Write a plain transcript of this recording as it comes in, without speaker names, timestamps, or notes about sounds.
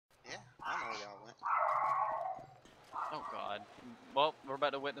Well, we're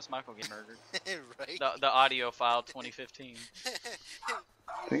about to witness Michael get murdered. Right? The audio file 2015.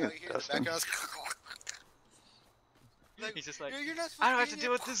 I think it's Dustin. Like, He's just like, you're not I don't have to supposed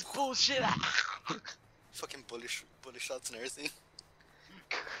deal with this bullshit. Fucking bullet shots and everything.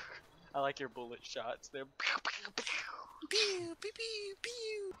 I like your bullet shots. They're. Pew, pew, pew,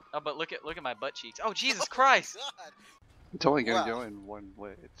 pew. Oh, but look at my butt cheeks. Oh, Jesus Christ! God. It's only gonna Wow. go in one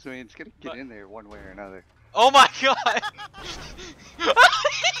way. I mean, it's gonna get in there one way or another. Oh my God!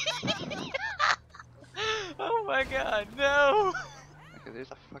 Oh my God! No! Okay,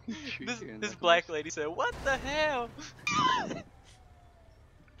 there's a fucking tree here. This black lady said, "What the hell?"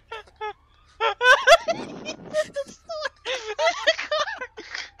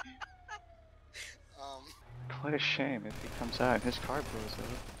 What a shame if he comes out and his car blows up.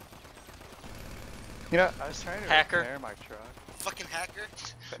 You know, I was trying to repair my truck. Fucking hacker.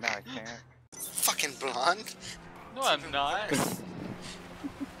 But now I can't. Fucking blonde. No, I'm not.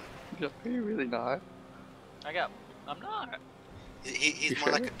 Are you really not? I'm not. He's more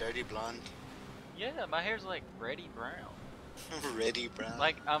sure? like a dirty blonde. Yeah, my hair's like reddy brown. Reddy brown.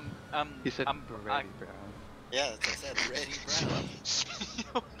 Like He said I'm reddy brown. Yeah, that's what I said. Reddy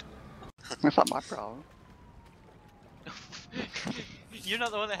brown. That's not my problem. You're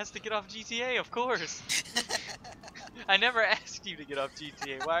not the one that has to get off GTA, of course. I never asked you to get off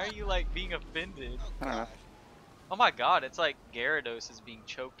GTA. Why are you like being offended? I don't know. Oh my God, it's like Gyarados is being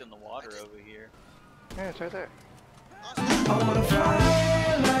choked in the water over here. Yeah, it's right there. I wanna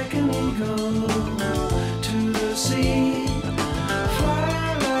fly like an eagle to the sea.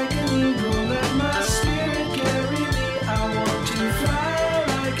 Fly like an eagle, let my spirit carry me. I want to fly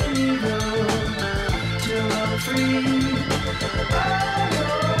like an eagle till I'm free. I go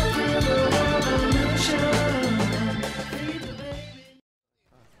through the revolution.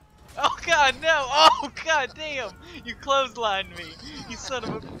 Oh God, no! Oh God damn! You clotheslined me, you son of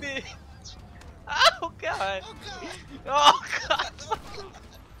a bitch! Oh God! Oh God!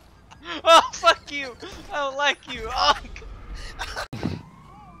 Oh fuck you! I don't like you! Oh God.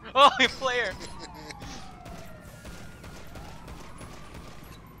 Oh, you player!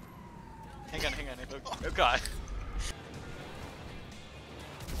 Hang on. Oh God!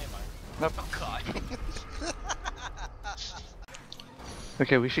 Hey Mark. Nope. Oh God!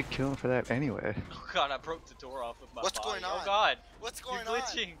 Okay, we should kill him for that anyway. Oh God! I broke the door off with my What's body. going on? Oh God! What's going You're on?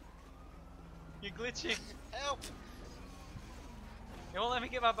 glitching! You're glitching! Help! You won't let me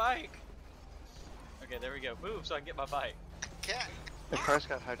get my bike! Okay, there we go. Move so I can get my bike. Cat. The car's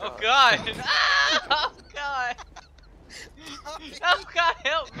got Oh hydraulics. God! Ah! Oh God! Oh God,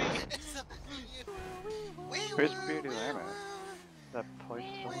 help me! Where's Beardy Lamb at? That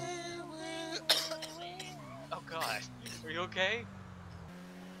poison one? Oh God, are you okay?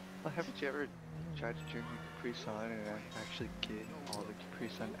 Well, haven't you ever tried to drink a Capri Sun and actually get all the Capri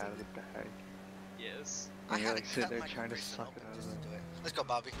Sun out of the bag? Yes. And you're had like to sitting cut there my trying to Capri Sun suck it open out of just the... to do it. Let's go,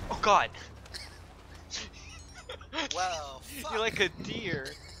 Bobby. Oh God! Wow. Fuck. You're like a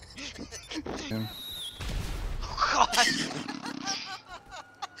deer. Yeah. Oh God!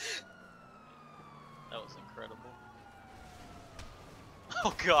 That was incredible.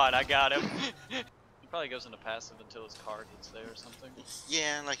 Oh God, I got him. He probably goes into passive until his car gets there or something.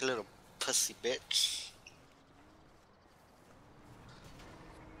 Yeah, like a little pussy bitch.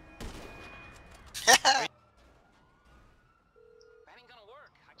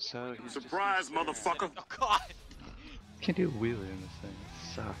 So he's Surprise, just gonna stand motherfucker! Oh God! there. Can't do a wheelie in this thing.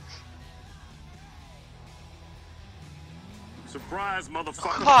 It sucks. Surprise, Oh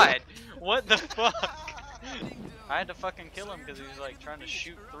motherfucker! God! What the fuck? I had to fucking kill him because he was like trying to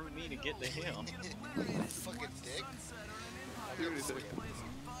shoot through me to get to him. Fucking dick.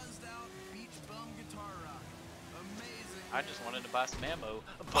 I just wanted to buy some ammo,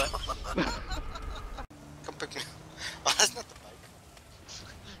 but Come pick me. Oh, that's not the bike.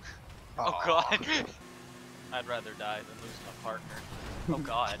 oh God! I'd rather die than lose my partner. Oh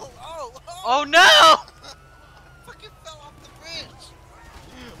God! Oh Oh no! Fucking fell off the bridge.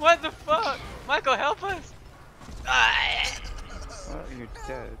 What the fuck? Michael, help us! Ah! Well, you're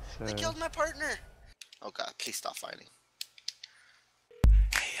dead, so... I killed my partner. Oh God, please stop fighting.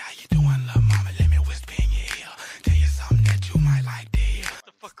 Hey, how you doing, little mama? Let me whisper in your ear. Tell you something that you might like to hear. What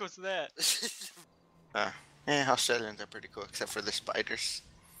the fuck was that? Yeah, Australians are pretty cool, except for the spiders.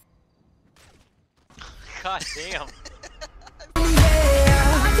 God damn.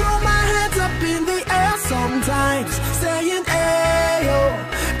 I throw my hands up in the air sometimes, saying,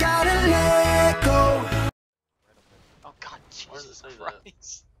 ayo, gotta let go. Oh God, Jesus say that?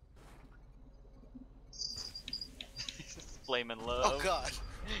 Christ. Flaming love. Oh God.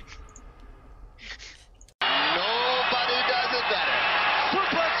 Nobody does it better.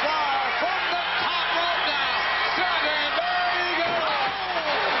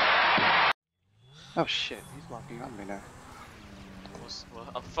 Oh shit, he's locking on me now.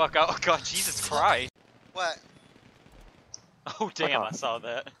 Oh fuck! Oh god, Jesus Christ! What? Oh damn! I off. saw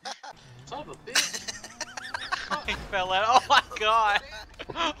that. Son of a bitch. I fell out. Oh my god!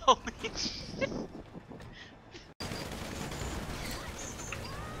 Holy shit!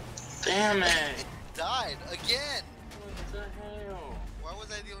 Damn it. Died again. What the hell? Why was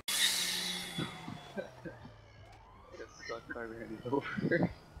I dealing? I got stuck by Randy over.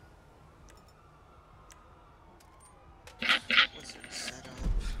 What's it set up?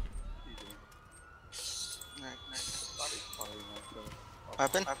 Alright. What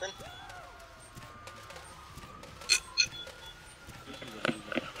happened?